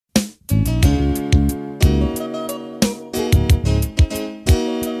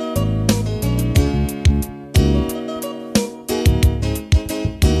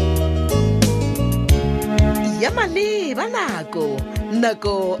ka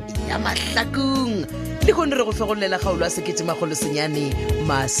nako ya Mahlakung le go re go fegolela kgaolo a sekete magolo senyane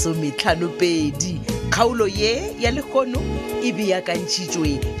masometlhanopedi. Kgaolo ye ya lekgono e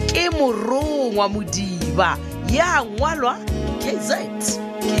beakantšhitšwe ke morongwa Modiba ya ngwalwa KZ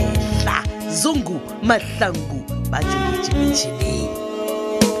Kehla Zungu Mahlangu ba tšweletše metšhineng.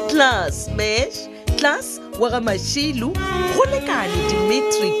 Class Mesh, Class wa ga Mashilu, go lekane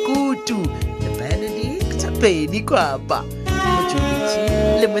Dimitri Kutu le Benedict Pedi Kwapa,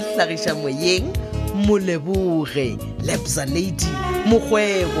 motšweletši le mohlagiša moyeng Moleboge Lebza Lady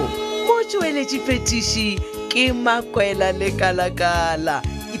Mokgwebo, motšweletši phetiši ke Makwela le Kalakala.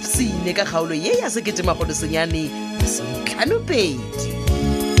 Ipsine ka kgaolo ye ya sekete magolo senyane masometlhanopedi.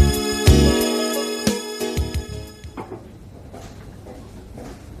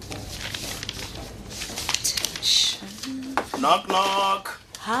 Knock, knock.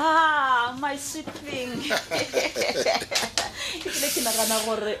 Ha, my sweet thing. Ke nagana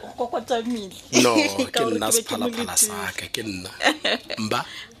gore o kokota mmele. No, ke nna sephalaphala sa ka, ke nna. Mba?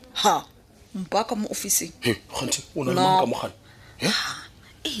 Ha, mba ka mo officing. Kgonthi, o na le mang ka mogane?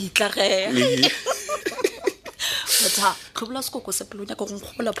 Tla ge. Botha, tlhobola sekoko se pelong ya ka go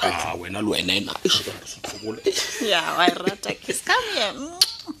nkgobola phatla. Wena le wena ena. Yeah, I rata kiss. Come here.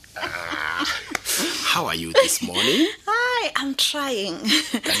 How are you this morning? Hi, I'm trying.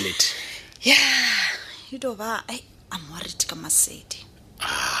 Can it? Yeah, you know what? I'm worried ka Masedi.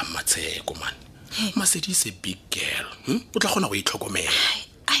 Matsheko man. Masedi is a big girl. O tla kgona go itlhokomela.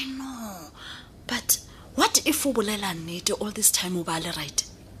 I know. But what if o bolela nnete all this time o ba le right?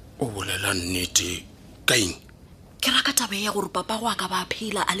 O bolela nnete ka eng? Ke raka tabe ya gore papa go ka ba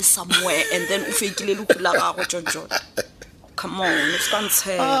phela a le somewhere and then o fekile le kula gago John. Come on, it's can't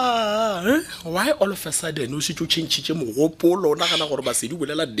why all of a sudden o se tlo change mogopolo o nagana gore ba sedi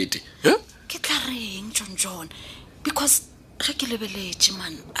bolela nnete? Ke tla reng John? Because ga ke lebeletse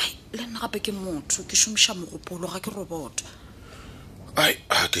man, le nna gape ke motho ke shumisha mogopolo ga ke robot. A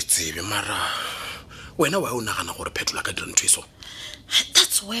ke tsebe mara wena wa o nagana gore phetola ka dirantho iso.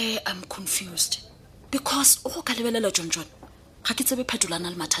 That's where I'm confused. Because o ka lebelela John ga ke tsebe phetolana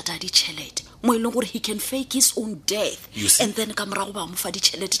le mathata a ditšhelete mo ileng gore he can fake his own death and then ka morago ba mo fa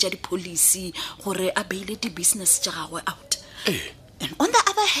ditšhelete tša di-policy gore a beile di-business tša gagwe out. And on the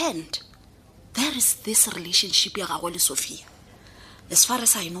other hand, there is this relationship ya gagwe le Sophia. As far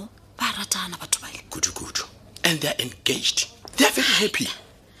as I know, ba ratana batho ba ile. Good. And they're engaged. They're very happy.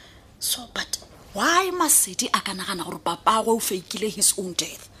 So, but why Masedi a ka nagana gore papa go fakeile his own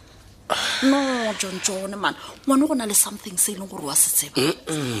death? No, John, man. One gonna le something se leng gore wa se tseba.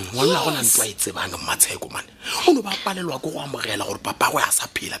 One la gona ntwa itsebang Matsheko man. O no ba palelwa go amogela gore papa go ya sa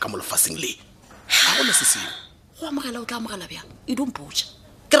phela ka molofaseng le. Ha go le se seng. Go amogela o tla amogela bjang? E don't push.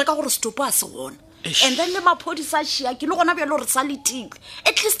 Ke reka gore stopo a se gona. And then le maphodisa shia ke le gona bjalo re sa letile.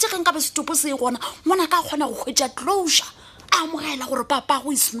 At least ge nka be stopo se gona, ngwana ka gona go hwetša closure. A amogela gore papa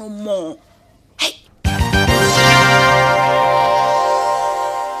go is no more. Hey.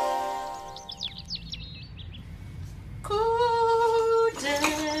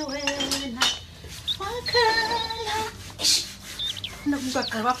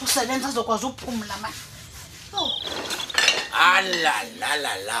 Ba poselenza zokwazi ukuphumula man.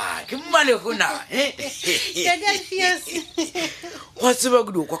 La ke mmale gona wa tseba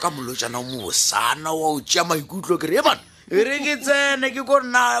go kwa ka molotšana o mosana wa o tšea maikutlo ke re bana re ke tsene ke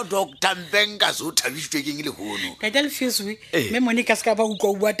korna Dr. Mbenga so thabisitswe ke le hono ka tla lefiswe me mone ka ska ba go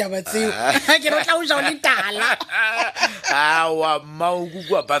go bua taba tseo ke re tla o ja o le tala wa mauku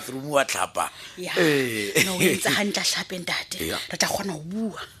kwa bathroom wa tlhapa no o itse hantla hlapeng tate re tla kgona go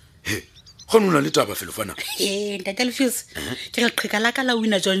bua khonona le taba felofana tate lefiswe ke re qheka la ka la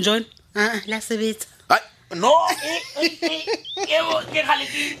wina John la sebetsa no ke gale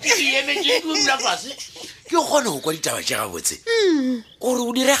ke eme ke dumla fase ke gona go kwa ditaba tša gabotse gore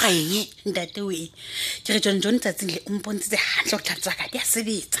o direga eng ntate we ke re John tsatsing le o mpontse hantle go tlatsa ka dia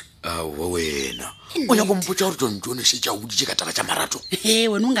sebetsa wena o ya go mpotsa gore John se tša o ditše ka taba tša marato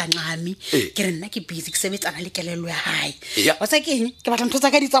wena o nganqami ke re nna ke busy ke sebetsana le kelelo ya hae wa sa keng ke batla ntho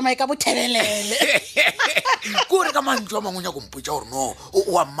tsa ka di tsamaye ka bothebelele gore ka mantlo a mangwe ya go mpotsa gore no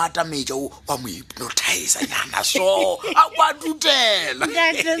o a mata meja o wa mo hypnotize nyana so a kwa tutela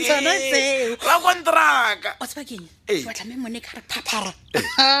la kontraka o tsaba keng wa tla me mone ka re phaphara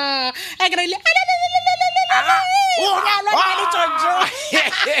a ke re le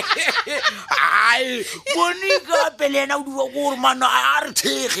ai Monica pelena o dua gore mana a re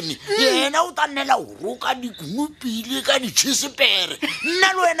thegni yena o tannela o roka dikunupile ka ditšhisepere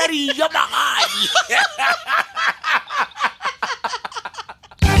nna le wena re ja magadi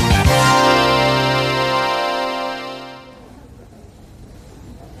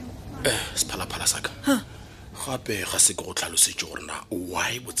sephalaphala saka gape ga se ke go tlhalosetse gore na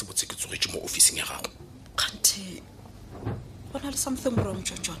why botsebotse ke tsogetse mo officing ya gago kante bona le something wrong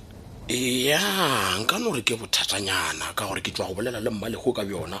John ya nka no re ke bothatanyana ka gore ke tswa go bolela le mmalego ka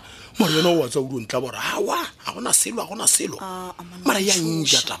bjona mara yona o wa tsa o ntla bora awa a gona selo mara ya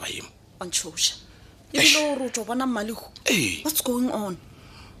nja taba emo antshosha ebile o rutwa bona mmalego what's going on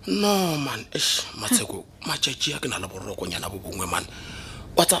no man matsheko matšatši a ke na le borokonyana bo bongwe man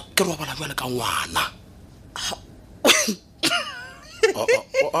wa tsa ke robala bjale ka ngwana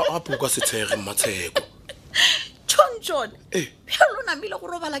a puka se tshege matsheko John bjalo namile go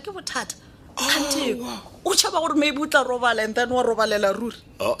robala ke bothata kante o tšhaba gore maybe o tla robala and then wa robalela ruri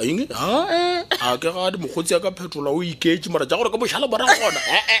eng a ke ga di mogotsi ya ka phetola o iketse mara tša gore ke bošala bora gona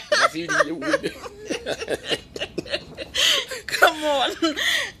come on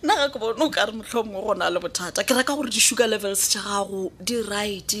nna ga ke bone o ka re motlhomo gona le bothata ke reka gore di-sugar levels tša gago di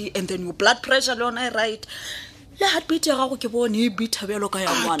right and then your blood pressure le yona e right le heartbeat ya gago ke bone e beata bjalo ka ya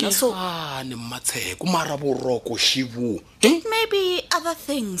ngwana so ne matsheko mara boroko shibu maybe other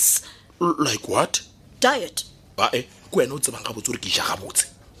things like what diet ke wena o tsebang ga botse gore ke ja ga botse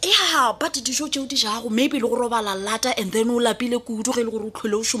yeah but dijo tšeo di jago maybe le go robala lata and then o lapile kudu ge e le gore o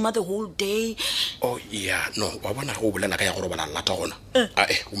tlhole o šoma the whole day oh yeah no wa bona go bolela ka ya go robala lata gona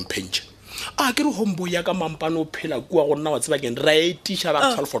o mpentše a ke re hombo ya ka mampane o phela kua go nna wa tseba keng ra etiša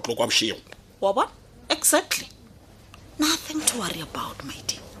ba 12 o'clock wa bošego wa bona exactly nothing to worry about my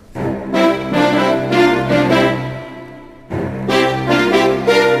dear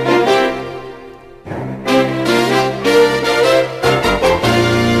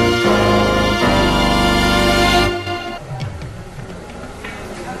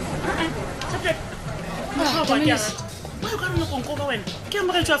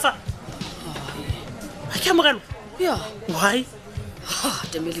Yeah. why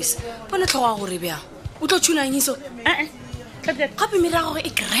Demelis bona tlhoga gore bja o tlo tshunanyiso gape mere ya gore e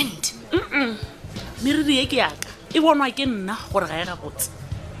grand meriri e ke yaka e bonwa ke nna gore ga e ga botse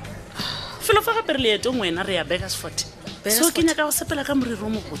felo fa gape re leetong wena re ya Bakersford so ke nyaka go sepela ka moriri o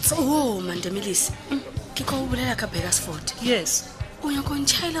mobotse man Demelis ke kwa o bolela ka Bakersford yes o nyako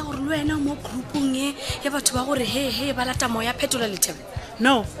ntšhaela gore le wena mo groupong e ya batho ba gore he ba lata moya phetola lethebe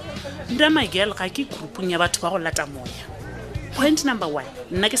no nda my girl ga ke groupong ya batho ba go lata moya point number 1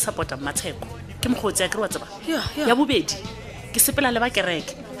 nna ke supporta matsheko ke mogotsi ya ke re wa tseba ya bobedi ke sepela le ba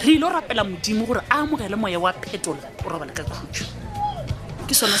kereke re ile rapela modimo gore a amogele moya wa phetola o robala ka khutšo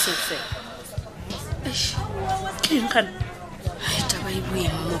ke sona se fela ke eng kana taba e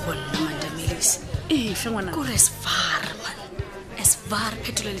boemo mo go nna Mandamelisi fe ngwana kore as far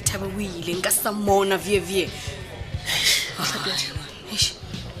phetola lethebe o ile nka sa mona vie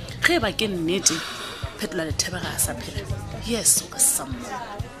ge ba ke nnete phetola lethebe ga a sa phela yes o ka samona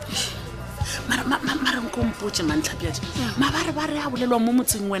mara nkompotse mantlhapiadi mabare ba re a bolelwa mo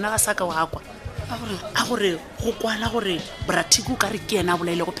motseng wena ga sa ka wa kwa a gore go kwala gore bratiko ka re ke ena a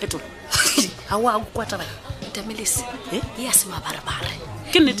bolaile go phetola ga o a kwa taba Damelisi e a se mabarebare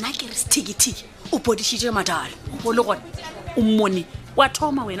ke nnete nna ke re sethikithiki o podišitše madalo o le gone o mmone wa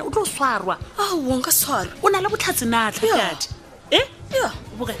thoma wena o tlo swarwa o nka swara o na le botlhatsi na tlhapiadi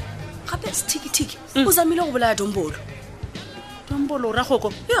o bokae gape sethikithiki o zamile go bolaya dombolo dombolo o ra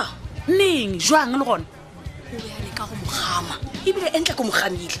goko neng jwang le gone o beane ka go mogama ebile entle ko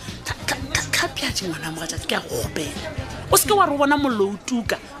mogamile tlhapiadi ngwana mogatšatsi ke a go gopela o seke wa re o bona mollo o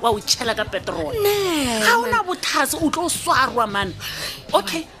tuka wa o tšhela ka petrol ga o na botlhatsi o tlo swarwa man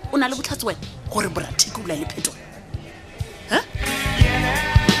okay o na le botlhatsi wena gore boratiko bola le phetola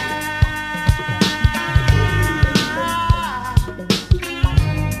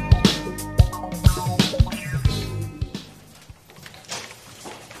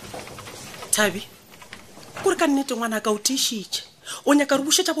Thabi kore ka nnete ngwana ka o tišitše o nyaka re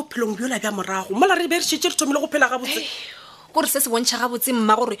bušetša bophelong bjola bja morago mola re be re šetše re thomile go phela gabotse kore se se bontšha gabotse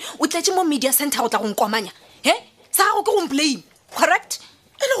mma gore o tletše mo media center go tla go nkomanya sa gago ke go blame correct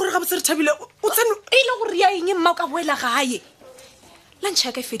e le gore gabotse re thabile o tsene e le gore ya eng mma o ka boela gae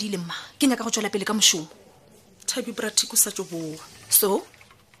lantšha ya ka e fedile mma ke nyaka go tšwela pele ka mošomo Thabi bratiko sa tšo boa so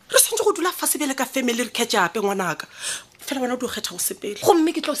re sentse go dula fase bjale ka family re catch-ape ngwanaka fela wena o di o kgetha go sepele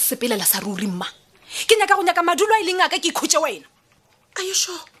gomme ke tlo sepelela sa ruri mma ke nyaka go nyaka madulo a ileng aka ke ikhutse wena are you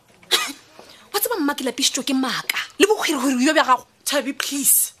sure wa tseba mma ke lapišitšo ke maaka le bokgwirigwiri bja gago Thabi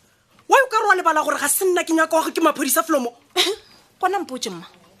please why o ka re wa lebala gore ga se nna ke nyaka gore ke maphodisa flomo gona mpotse mma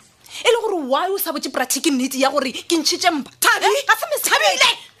e le gore why o sa botse pratiki nnete ya gore ke ntšhitše mpa Thabi ga se mesebele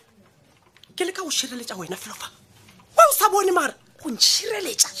ke le ka go šireletša wena felofa why o sa bone mara go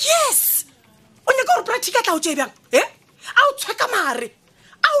ntšhireletša yes o nyaka gore pratiki a tla o tšee bjang a o tshweka mare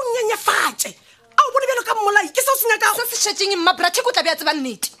a o nyenyefatse a o bone bjalo ka mmolai ke seo se nyakago se se šetšeng mma bratic o tla be a tseba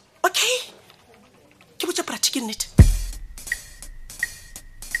nnete. okay ke botse brati ke nnete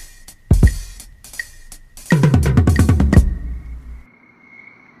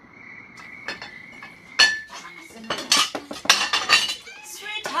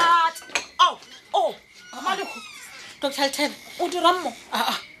Dr. Alten, o dira mo?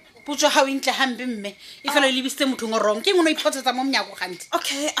 Potso ga o intle hampe mme. E fela e lebisitse mothong o wrong. Ke ngwe o ipotsetsa mo mnyako gantsi.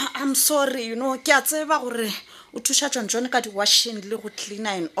 Okay, I'm sorry, ke a tseba gore o thuša John ka di-washing le go cleaner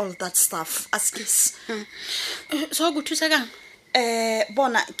and all that stuff. Askis. So go thusa kang?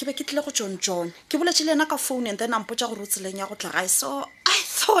 Bona, ke be ke tlile go John. Ke boletše le ena ka phone and then a mpotša gore o tseleng ya go tla gae. So I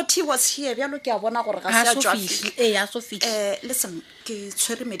thought he was here. Bjalo ke a bona gore ga se a jwa fihle. A so fihle. Listen, ke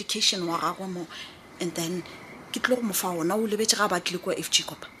tshwere medication wa gagwe mo and then ke tle go mo fa ona o lebetse ga ba tle kwa FG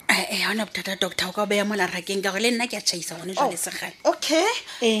kopa. Ha ona bothata doctor o ka beya mola rakeng ka go le nna ke a tšhaisa gone jwa le segale. Okay.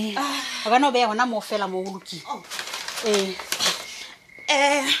 Ga bana o beya gona mo fela mo go lokile.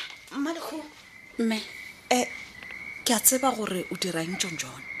 Mahlakung. Mme. Ke a tseba gore o dirang John.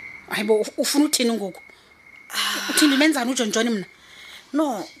 Hayibo o funa uthini ngoku? Uthini menzani uJohn mna?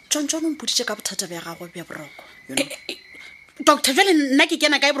 No, John o mpoditše ka bothata bja gagwe bja boroko. Doctor jwale nna ke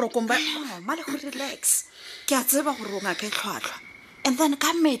kena kae borokong ba? Mahlakung, relax. Ke a tseba gore o ngaka e tlhwatlhwa. And then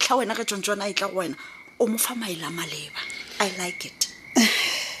ka metlha wena ge John a itla go wena o mo fa maele a maleba. I like it.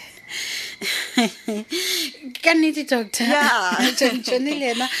 Ka nnete doctor. Yeah. John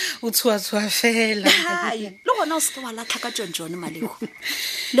le ena o tshuwa fela. Le gona o se ke wa latlha ka John Mahlakung.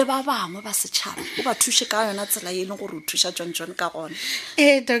 Le ba bangwe ba setšhaba o ba thuše ka yona tsela e leng gore o thuša John ka gona.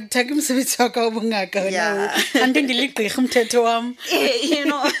 Doctor ke mosebetsi wa ka o bongaka ona. Ante ndiliqirha umthetho wam.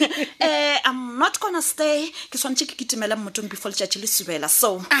 I'm not gonna stay. Ke swantse ke kitimela motong before letšatši le subela.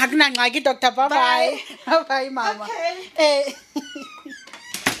 So akunangxaki doctor, bye bye. Bye mama.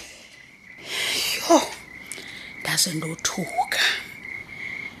 Yo, ndaze ndothuka.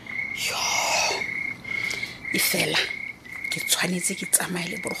 Yo, ifela ke tshwanetse ke tsamaye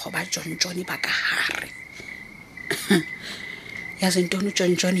le borgo ba John ba ka hare. Yazi ntoni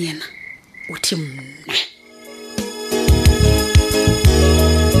John yena uthi mna.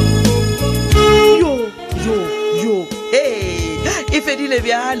 Yo hey e fedile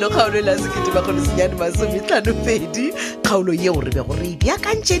bjalo kgaolo la sekete ba kgone senyane masometlhanopedi kgaolo yeo re be gore e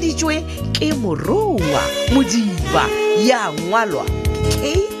bjakantšeditšwe ke morowa modiba ya ngwalwa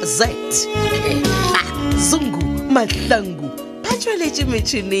KZ Zungu Mahlangu ba tšweletše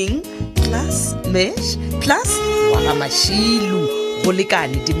metšhineng Class Mesh Class Wagamashilu go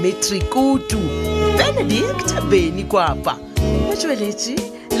lekane Dimitri Kutu Benedict Beni Kwapa ba tšweletše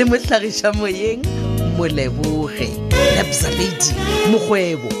le mohlagiša moyeng Moleboge Lebzaledi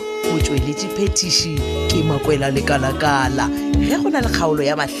Mokgwebo o tšweletše phetiši ke Makwela Lekalakala ge go na le kgaolo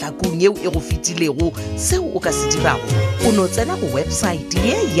ya Mahlakung yeo e go fitilego seo o ka se dirago o no tsena go website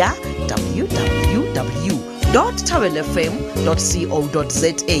ye ya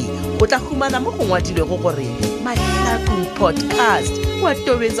www.tawelfm.co.za o tla humana mo go ngwadilego gore Mahlakung podcast wa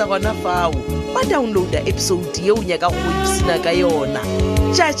tobetsa gona fao wa downloada episode yeo nyaka go ipsina ka yona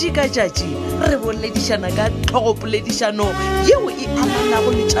tšatši ka tšatši re boledišana ka tlhogopoledišano yeo e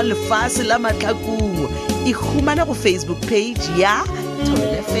amanago le tša lefase la Mahlakung e humana go Facebook page ya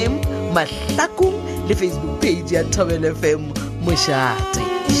Tawel FM Mahlakung le Facebook page ya Tawel FM Mošate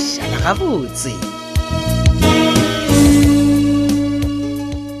šala gabotse.